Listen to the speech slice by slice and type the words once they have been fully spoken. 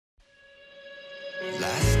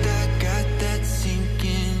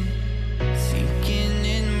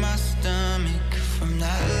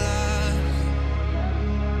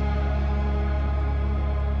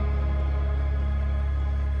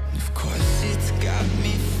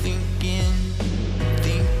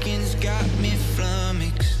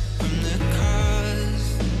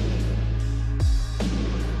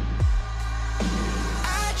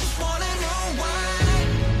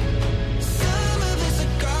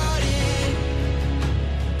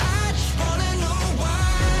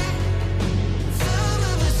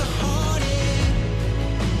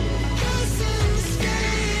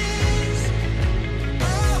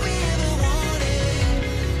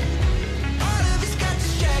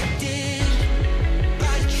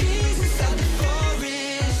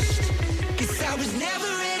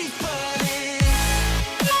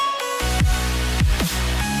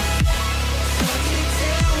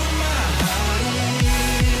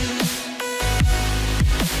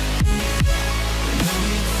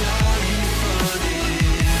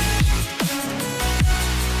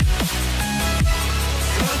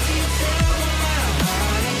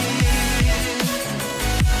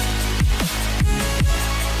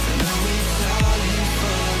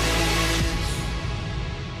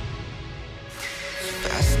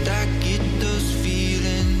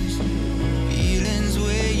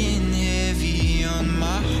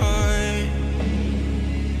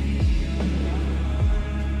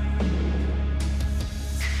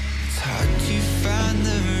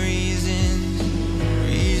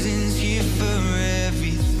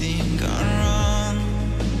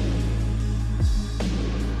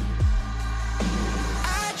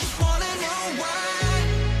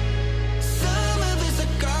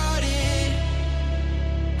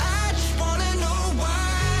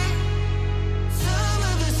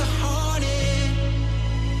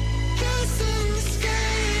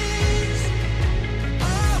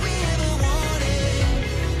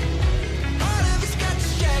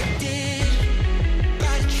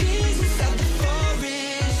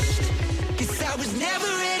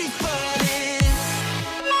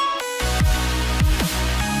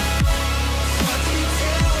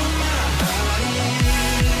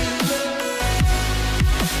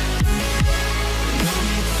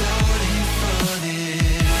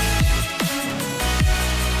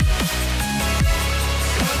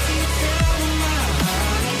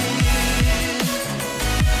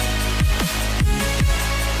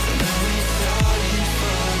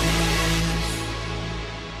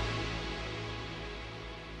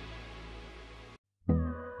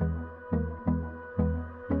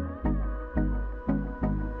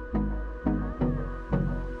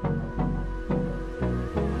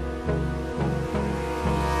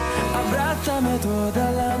bésame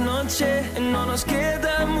toda la noche, no nos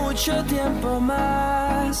queda mucho tiempo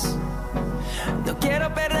más. No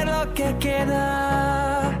quiero perder lo que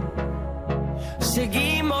queda.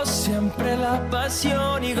 Seguimos siempre la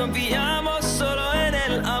pasión y confiamos solo en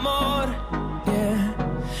el amor. Yeah.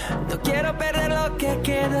 No quiero perder lo que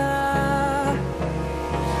queda.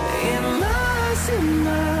 Y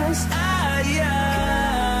más allá,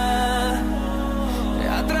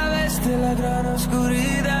 a través de la gran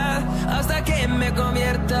oscuridad, hasta que me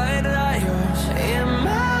convierta en rayos. Y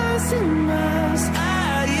más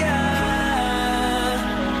allá,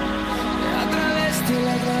 a través de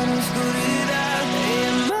la gran oscuridad.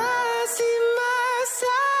 Y más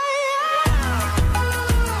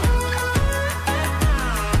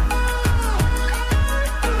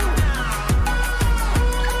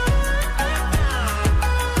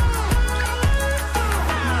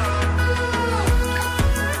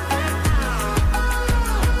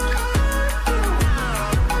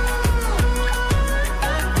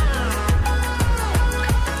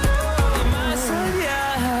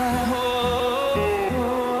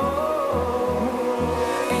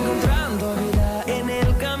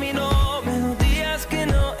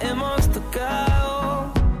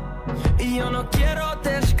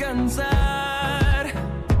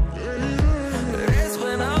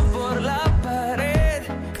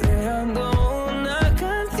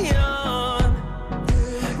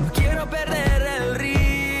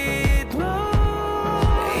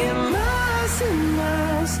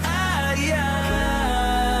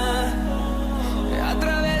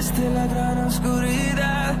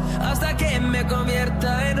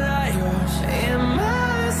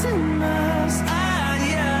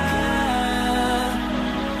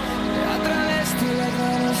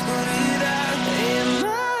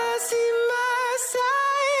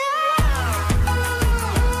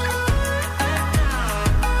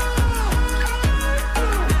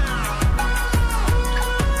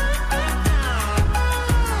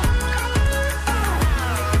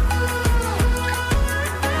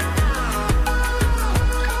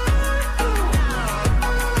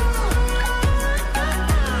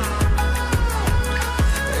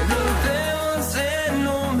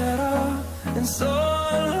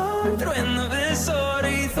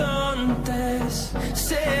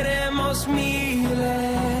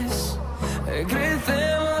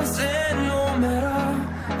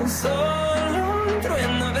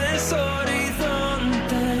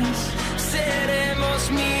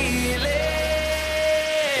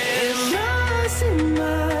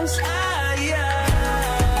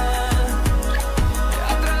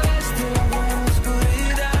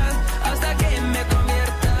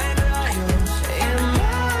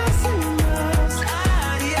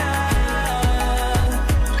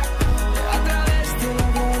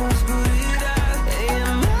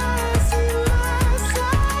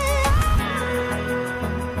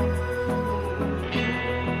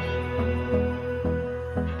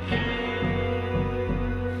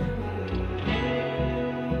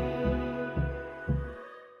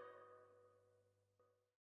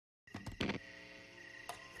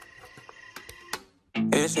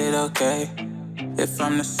Is it okay if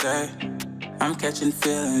I'm to say I'm catching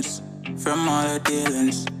feelings from all the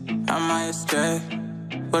dealings? Am I astray?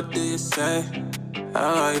 What do you say?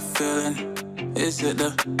 How are you feeling? Is it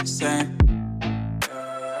the same?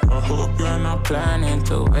 I hope you're not planning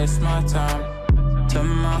to waste my time. To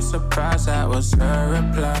my surprise, that was her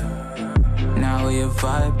reply. Now we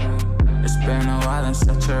vibe. It's been a while and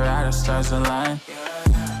such a ride, the stars align.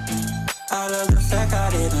 I love the fact I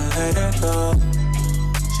didn't let her go.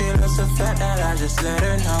 She loves the fact that I just let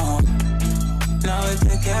her know. Now we're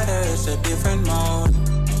together, it's a different mode.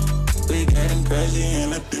 We getting crazy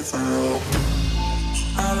in a different role.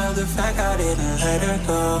 I love the fact I didn't let her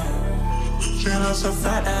go. She loves the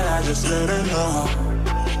fact that I just let her know.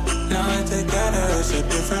 Now we're together, it's a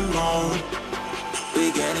different mode.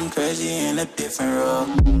 We getting crazy in a different role.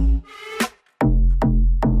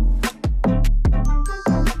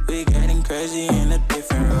 We getting crazy in a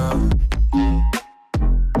different role.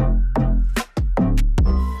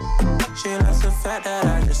 She loves the fact that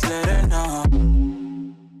I just let her know.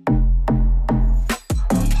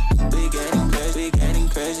 We getting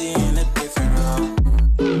crazy in a different role.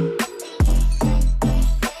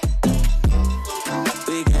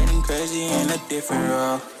 We getting crazy in a different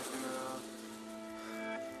role.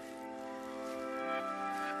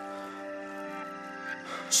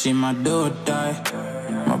 She my do or die,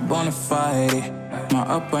 my bona fide. My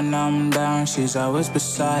up when I'm down, she's always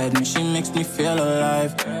beside me. She makes me feel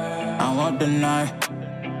alive, I won't deny.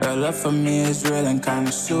 Her love for me is real and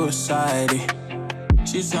kinda suicide-y.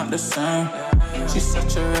 She's not the same, she's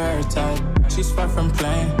such a rare type. She's far from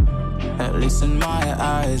plain, at least in my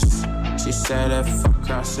eyes. She said if I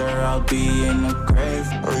cross her, I'll be in the grave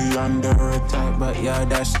or under attack, but yeah,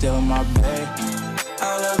 that's still my babe.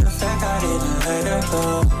 I love the fact I didn't let her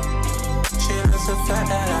go. She loves the fact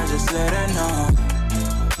that I just let her know.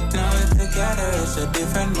 Now we're together, it's a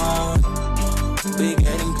different mode. We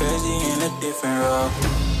getting crazy in a different role.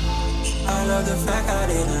 I love the fact I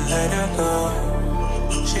didn't let her go.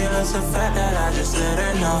 She loves the fact that I just let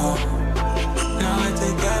her know. Now we're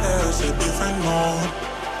together, it's a different mode.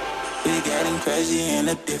 We getting crazy in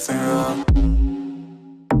a different role.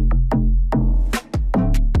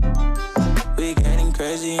 We getting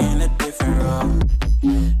crazy in a different role.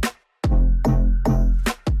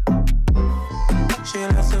 She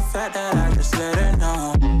loves the fact that I just let her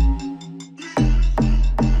know.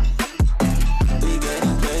 We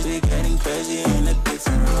getting crazy in a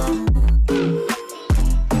different role.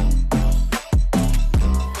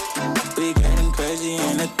 We getting crazy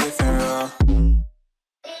in a different role.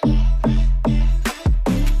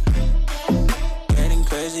 Getting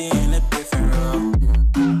crazy in a different role.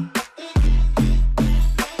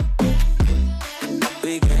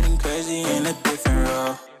 We getting crazy in a different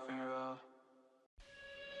role.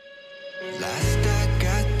 Last I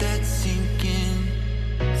got that sinking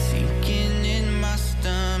in my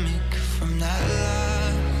stomach from that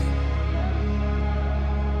love.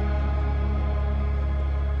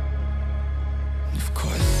 Of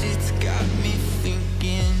course it's got me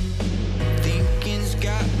thinking's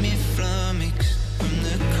got me flummoxed from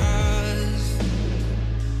the cause.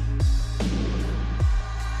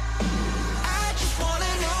 I just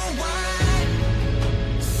wanna know why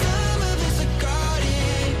some of us are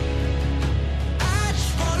guarded. I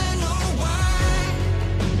just wanna know why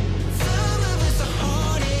some of us are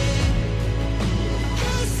haunted.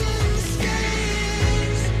 Cause in the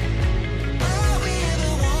skies, all we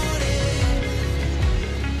ever wanted.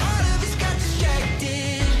 All of us got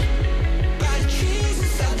distracted by the trees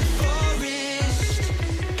inside the forest.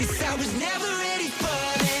 Guess I was never ready for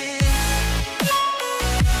this.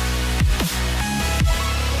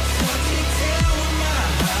 Hard to tell where my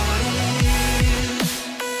heart is.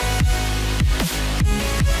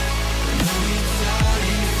 Know it's all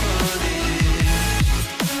in for this.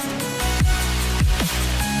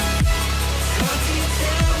 Hard to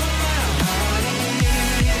tell where my heart is.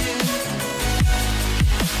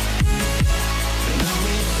 Know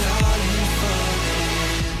it's all in for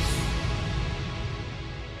this.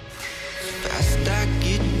 Fast I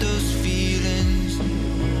get those feelings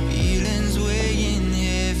weighing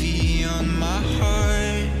heavy on my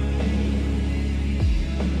heart.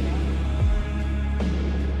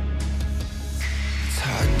 It's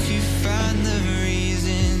hard to find the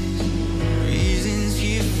reasons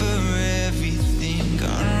here for everything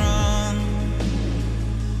gone wrong.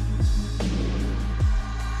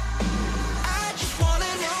 I just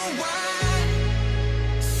wanna know why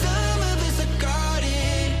some of us are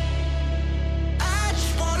guarded. I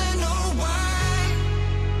just wanna know why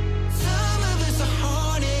some of us are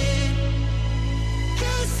haunted.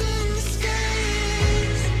 Cause in the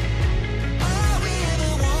skies, all we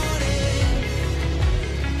ever wanted.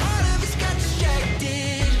 All of us got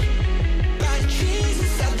distracted by the trees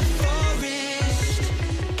inside the forest.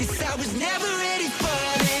 Guess I was never ready for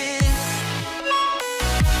this.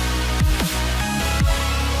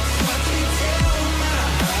 Hard to tell where my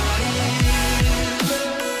heart is.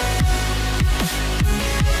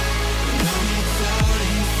 Know it's all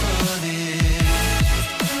in for this.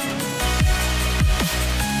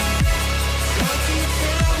 Hard to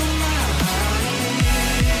tell where my heart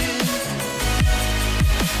is.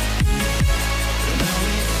 Know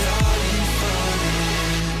it's all in for this.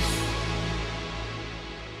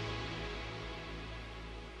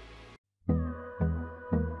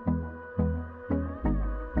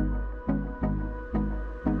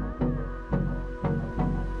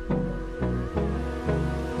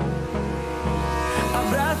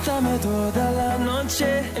 Abrázame toda la noche,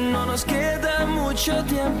 no nos queda mucho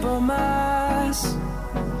tiempo más.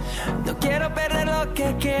 No quiero perder lo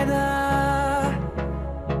que queda.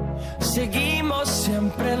 Seguimos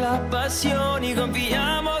siempre la pasión y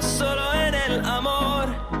confiamos solo en el amor.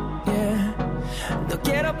 Yeah. No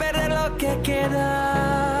quiero perder lo que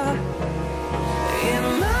queda. Y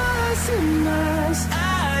más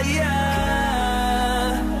allá.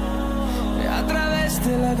 A través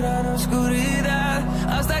de la gran oscuridad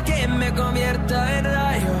hasta que me convierta en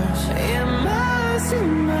rayos. Y más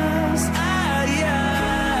allá.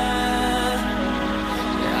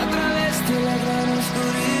 A través de la gran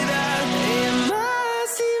oscuridad. Y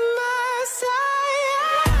más allá.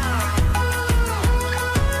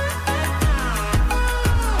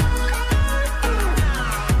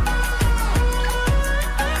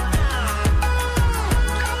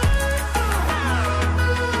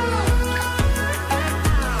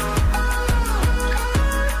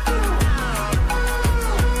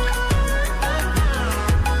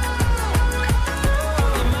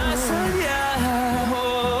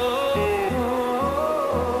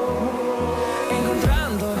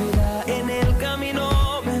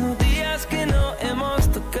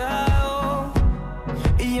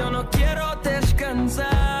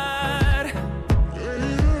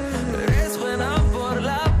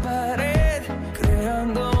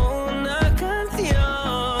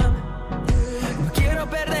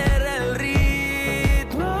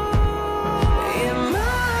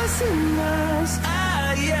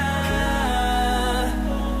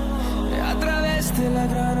 de la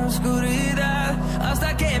gran oscuridad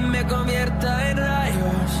hasta que me convierta en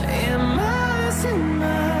rayos y más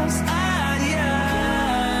allá.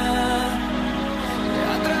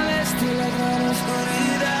 A través de la gran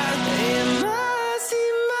oscuridad y más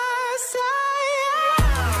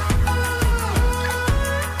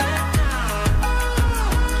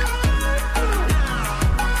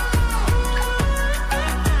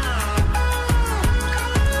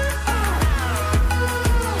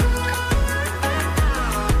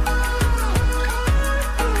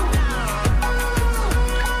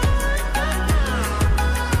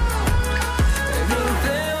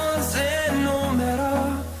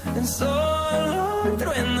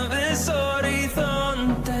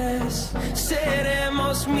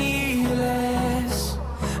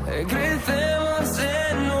crecemos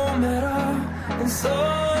en número, en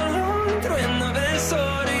solo un trueno de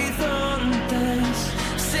horizontes.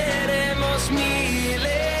 Seremos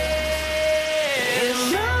miles,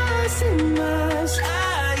 más y más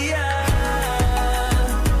allá.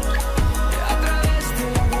 A través de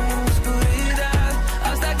la gran oscuridad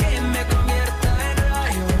hasta que me convierta en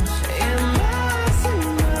rayos y más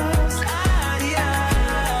allá.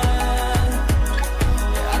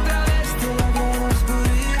 A través de la gran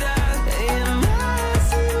oscuridad y más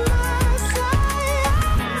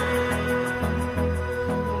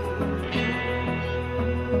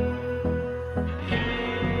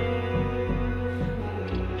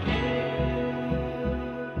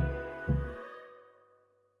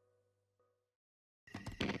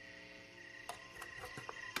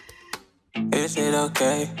Is it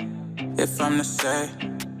okay if I'm to say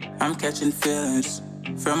I'm catching feelings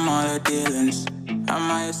from all the dealings?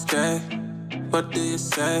 Am I astray? What do you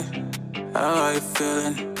say? How are you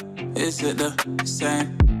feeling? Is it the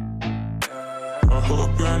same? I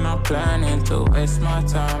hope you're not planning to waste my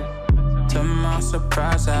time. To my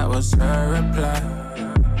surprise, that was her reply.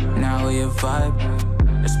 Now we vibe.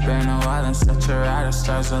 It's been a while and such a ride, the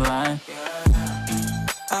stars align.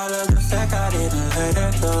 I love the fact I didn't let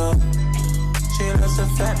her go. She loves the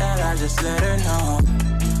fact that I just let her know.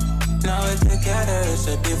 Now we're together, it's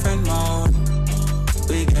a different mode.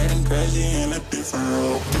 We getting crazy in a different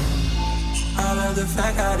role. I love the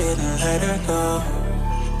fact I didn't let her go.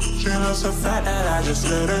 She loves the fact that I just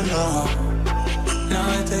let her know. Now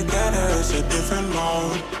we're together, it's a different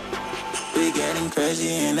mode. We getting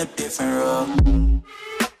crazy in a different role.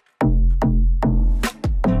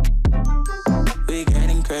 We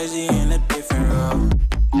getting crazy in a different role.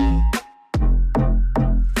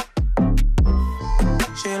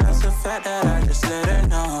 She loves the fact that I just let her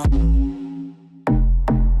know.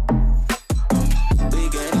 We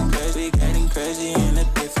getting crazy in a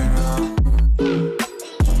different role.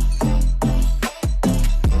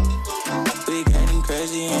 We getting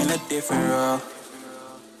crazy in a different role.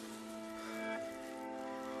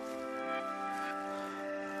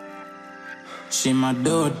 She my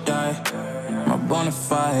do or die, my bona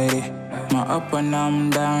fide. My up when I'm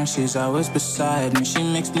down, she's always beside me. She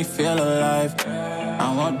makes me feel alive,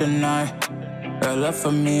 I won't deny. Her love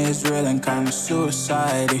for me is real and kinda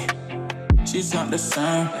suicide-y. She's not the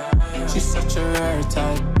same, she's such a rare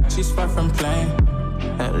type. She's far from plain,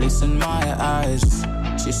 at least in my eyes.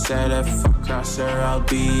 She said if I cross her, I'll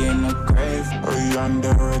be in the grave or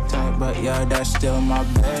under her type, but yeah, that's still my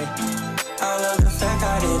babe. I love the fact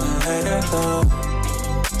I didn't let her go.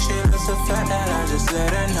 She loves the fact that I just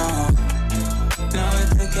let her know. Now we're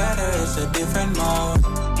together, it's a different mode.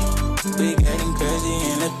 We getting crazy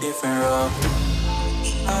in a different role.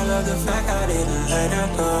 I love the fact I didn't let her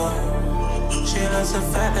go. She loves the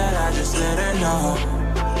fact that I just let her know.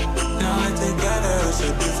 Now we're together, it's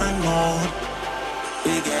a different mode.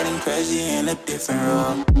 We getting crazy in a different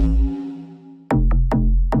role.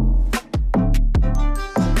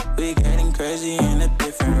 We getting crazy in a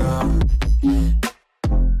different role.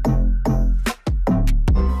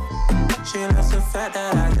 She loves the fact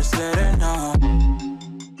that I just let her know.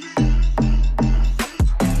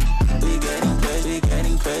 We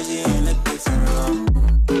getting crazy in a different role.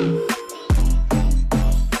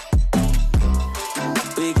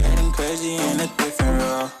 We getting crazy in a different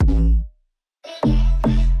role.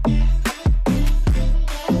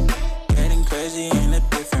 Getting crazy in a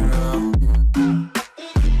different role.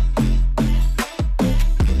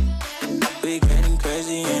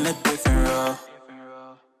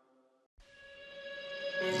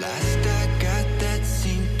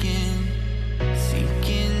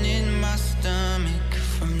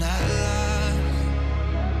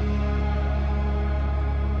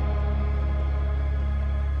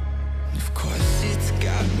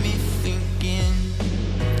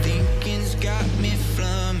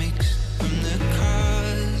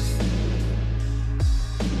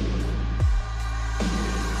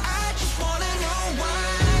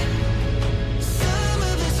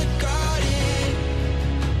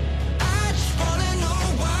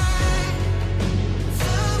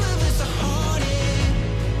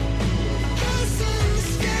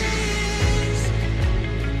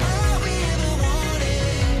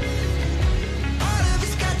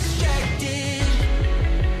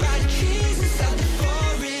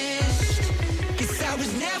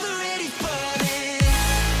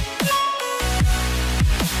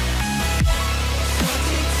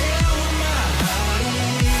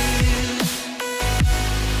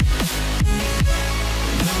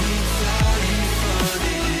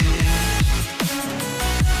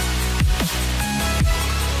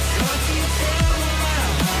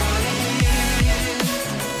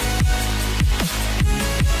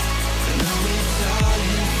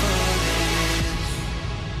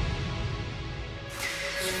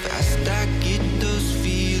 get those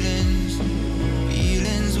feelings,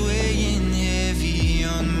 feelings weighing heavy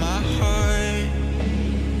on my heart.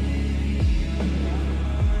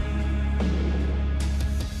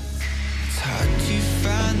 It's hard to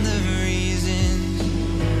find the reasons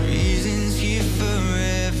here for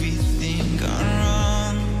everything gone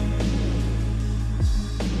wrong.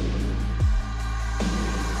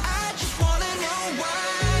 I just wanna know why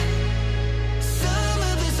some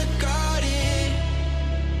of us are guarded.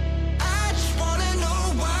 I just wanna know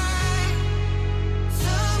why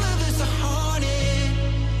some of us are haunted.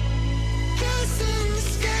 'Cause in the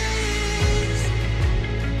skies,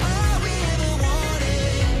 all we ever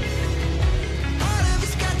wanted. All of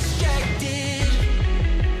us got distracted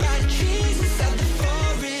by the trees inside the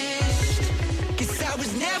forest. 'Cause I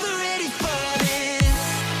was never ready for this.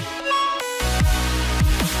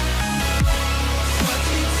 What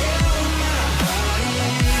do you tell my heart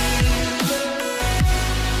is?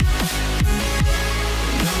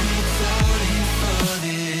 No need falling for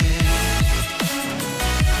this.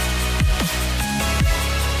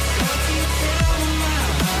 What do you tell my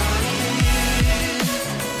heart is?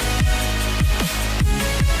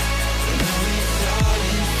 No need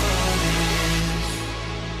falling for this.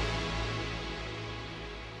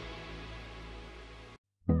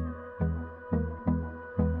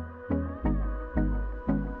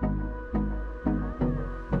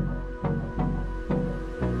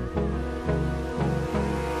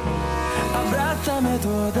 Abrázame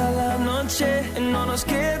toda la noche, no nos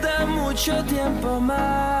queda mucho tiempo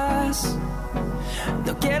más.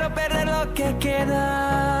 No quiero perder lo que queda.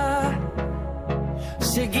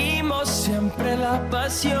 Seguimos siempre la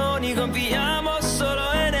pasión y confiamos solo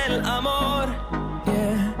en el amor.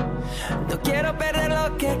 Yeah. No quiero perder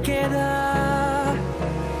lo que queda.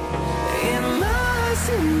 Y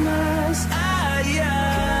más allá.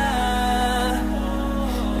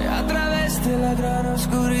 A través de la gran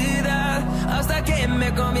oscuridad hasta que me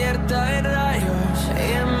convierta en rayos.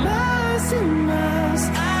 Y más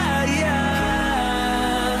allá.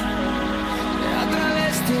 A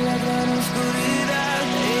través de la gran oscuridad.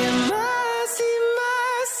 Y más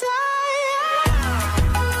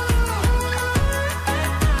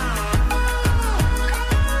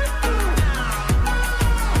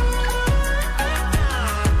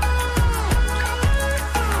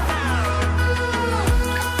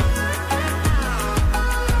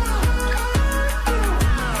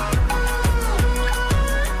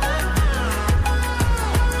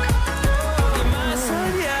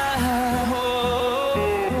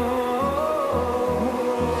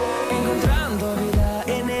encontrando vida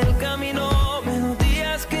en el camino,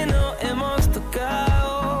 melodías que no hemos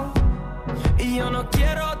tocado. Y yo no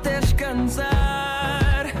quiero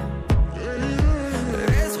descansar.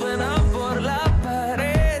 Resuena por la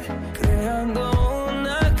pared, creando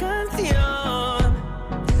una canción.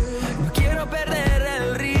 No quiero perder el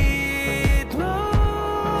ritmo.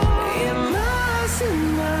 Y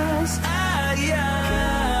más allá.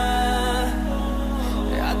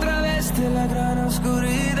 A través de la gran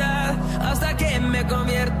oscuridad hasta que me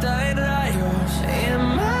convierta en rayos. Y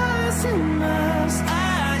más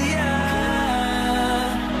allá.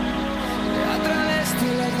 A través de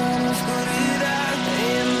la gran oscuridad.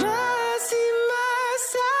 Y más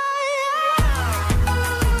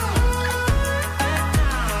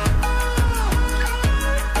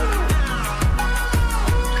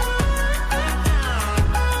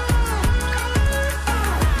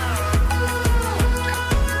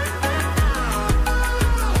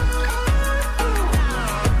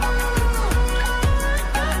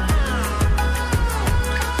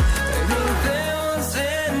Crucemos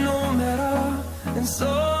el número en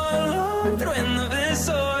solo un trueno de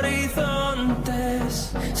horizontes.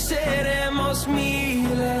 Seremos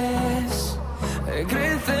miles.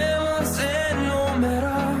 Crecemos en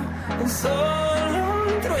número en solo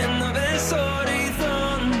un trueno de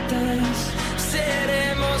horizontes.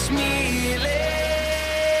 Seremos miles.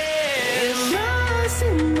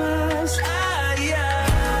 Más allá.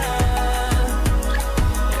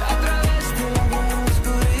 A través de la gran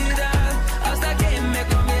oscuridad hasta que me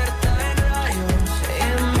convierta en rayos. Y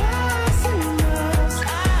más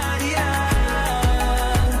allá.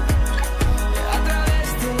 A través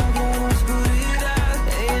de la gran oscuridad.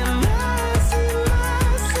 Y más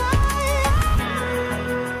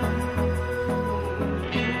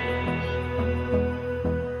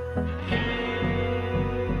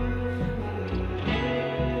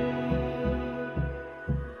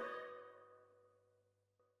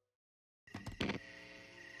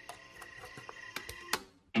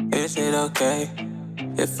Is it okay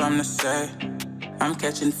if I'm to say I'm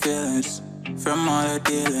catching feelings from all the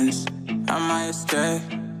dealings? Am I astray?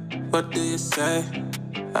 What do you say?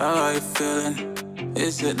 How are you feeling?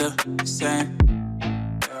 Is it the same?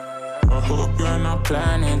 I hope you're not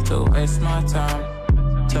planning to waste my time.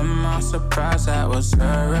 To my surprise, that was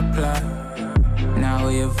her reply. Now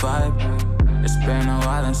we vibe. It's been a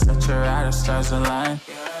while and such a ride, the stars align.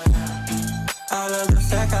 I love the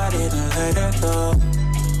fact I didn't let her go.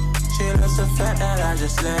 She loves the fact that I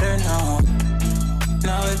just let her know.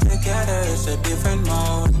 Now we're together, it's a different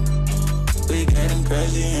mode. We getting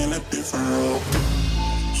crazy in a different role.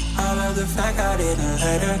 I love the fact I didn't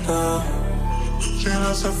let her go. She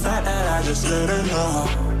loves the fact that I just let her know.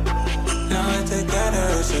 Now we're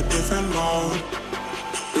together, it's a different mode.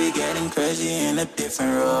 We getting crazy in a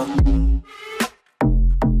different role.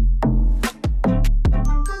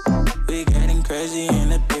 We getting crazy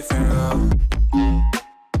in a different role.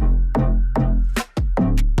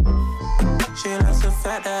 She loves the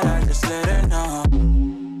fact that I just let her know.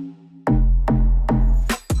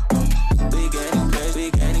 We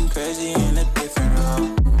getting crazy in a different role.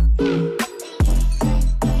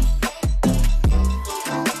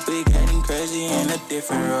 We getting crazy in a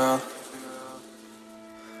different role.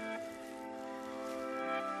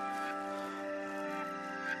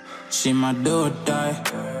 She my do or die,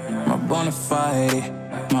 my bona fide.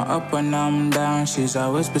 My up when I'm down, she's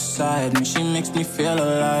always beside me. She makes me feel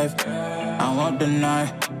alive, I won't deny.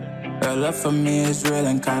 Her love for me is real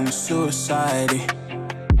and kinda suicide-y.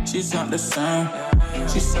 She's not the same,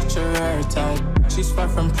 she's such a rare type. She's far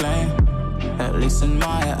from plain, at least in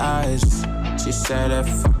my eyes. She said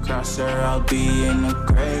if I cross her, I'll be in the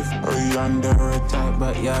grave or under her type,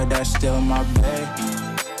 but yeah, that's still my babe.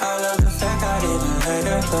 I love the fact I didn't let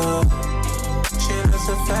her go. She loves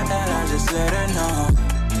the fact that I just let her know.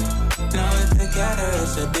 Now we're together,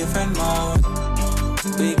 it's a different mode.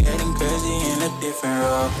 We getting crazy in a different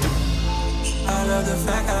role. I love the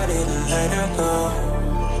fact I didn't let her go.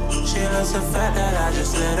 She loves the fact that I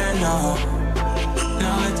just let her know.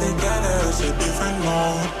 Now we're together, it's a different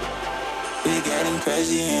mode. We getting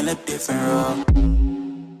crazy in a different role.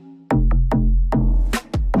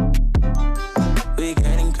 We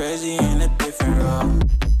getting crazy in a different role.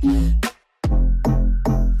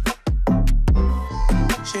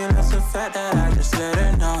 She loves the fact that I just let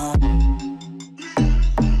her know.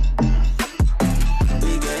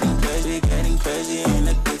 We getting crazy in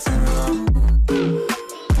a different role.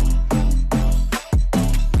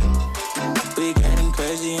 We getting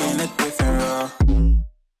crazy in a different role.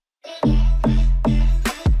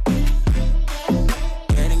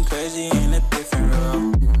 Getting crazy in a different role.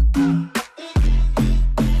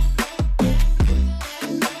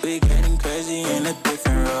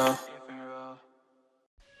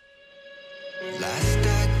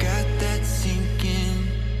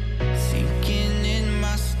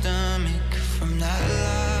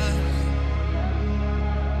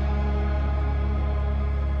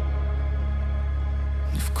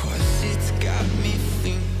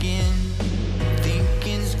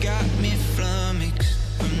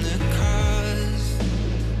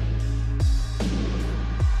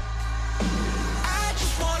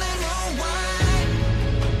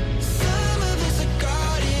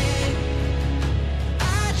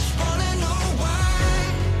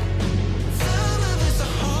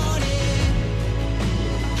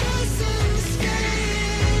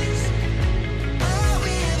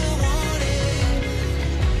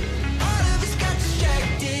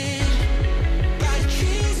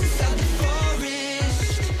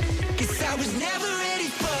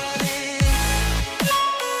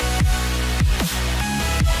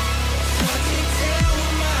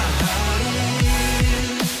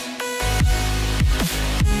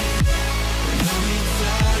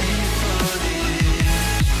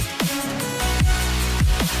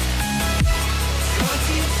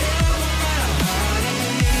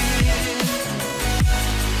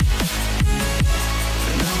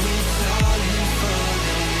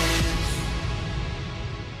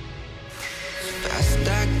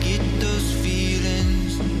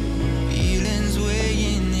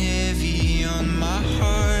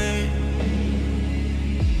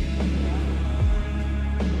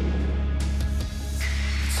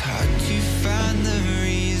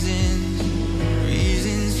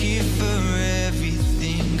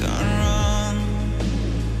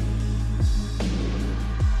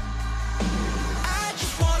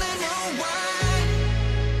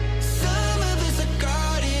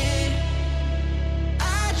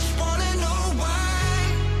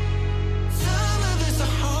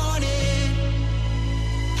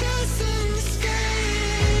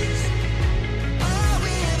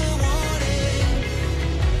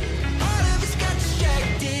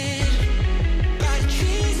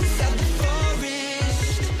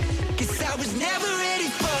 was never ready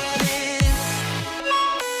for this.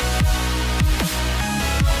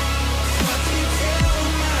 What do you tell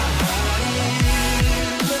my heart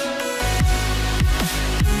is?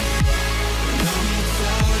 No need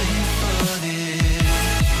falling for this.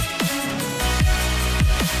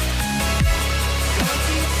 What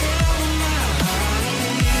do you tell my heart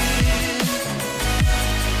is?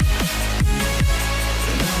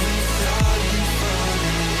 No need falling for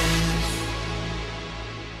this.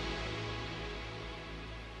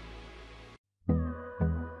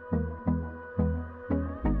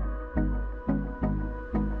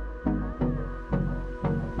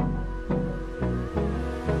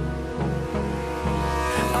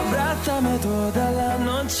 Abrázame toda la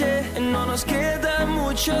noche, no nos queda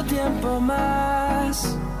mucho tiempo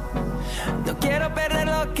más. No quiero perder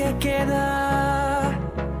lo que queda.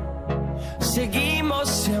 Seguimos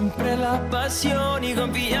siempre la pasión y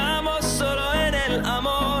confiamos solo en el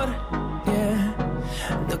amor. Yeah.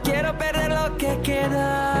 No quiero perder lo que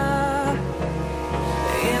queda.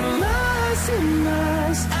 Y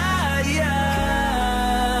más allá.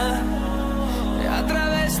 A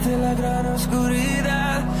través de la gran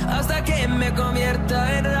oscuridad hasta que me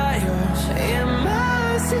convierta en rayos. Y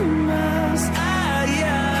más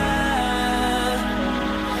allá.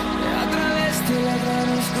 A través de la gran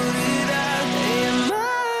oscuridad. Y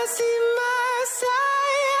más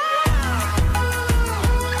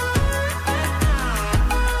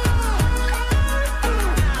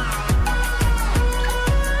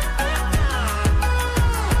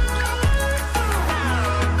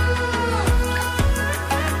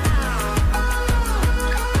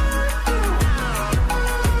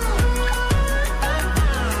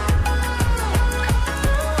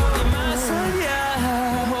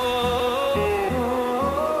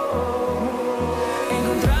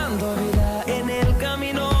encontrando vida en el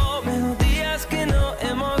camino, melodías que no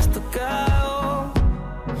hemos tocado.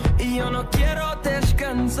 Y yo no quiero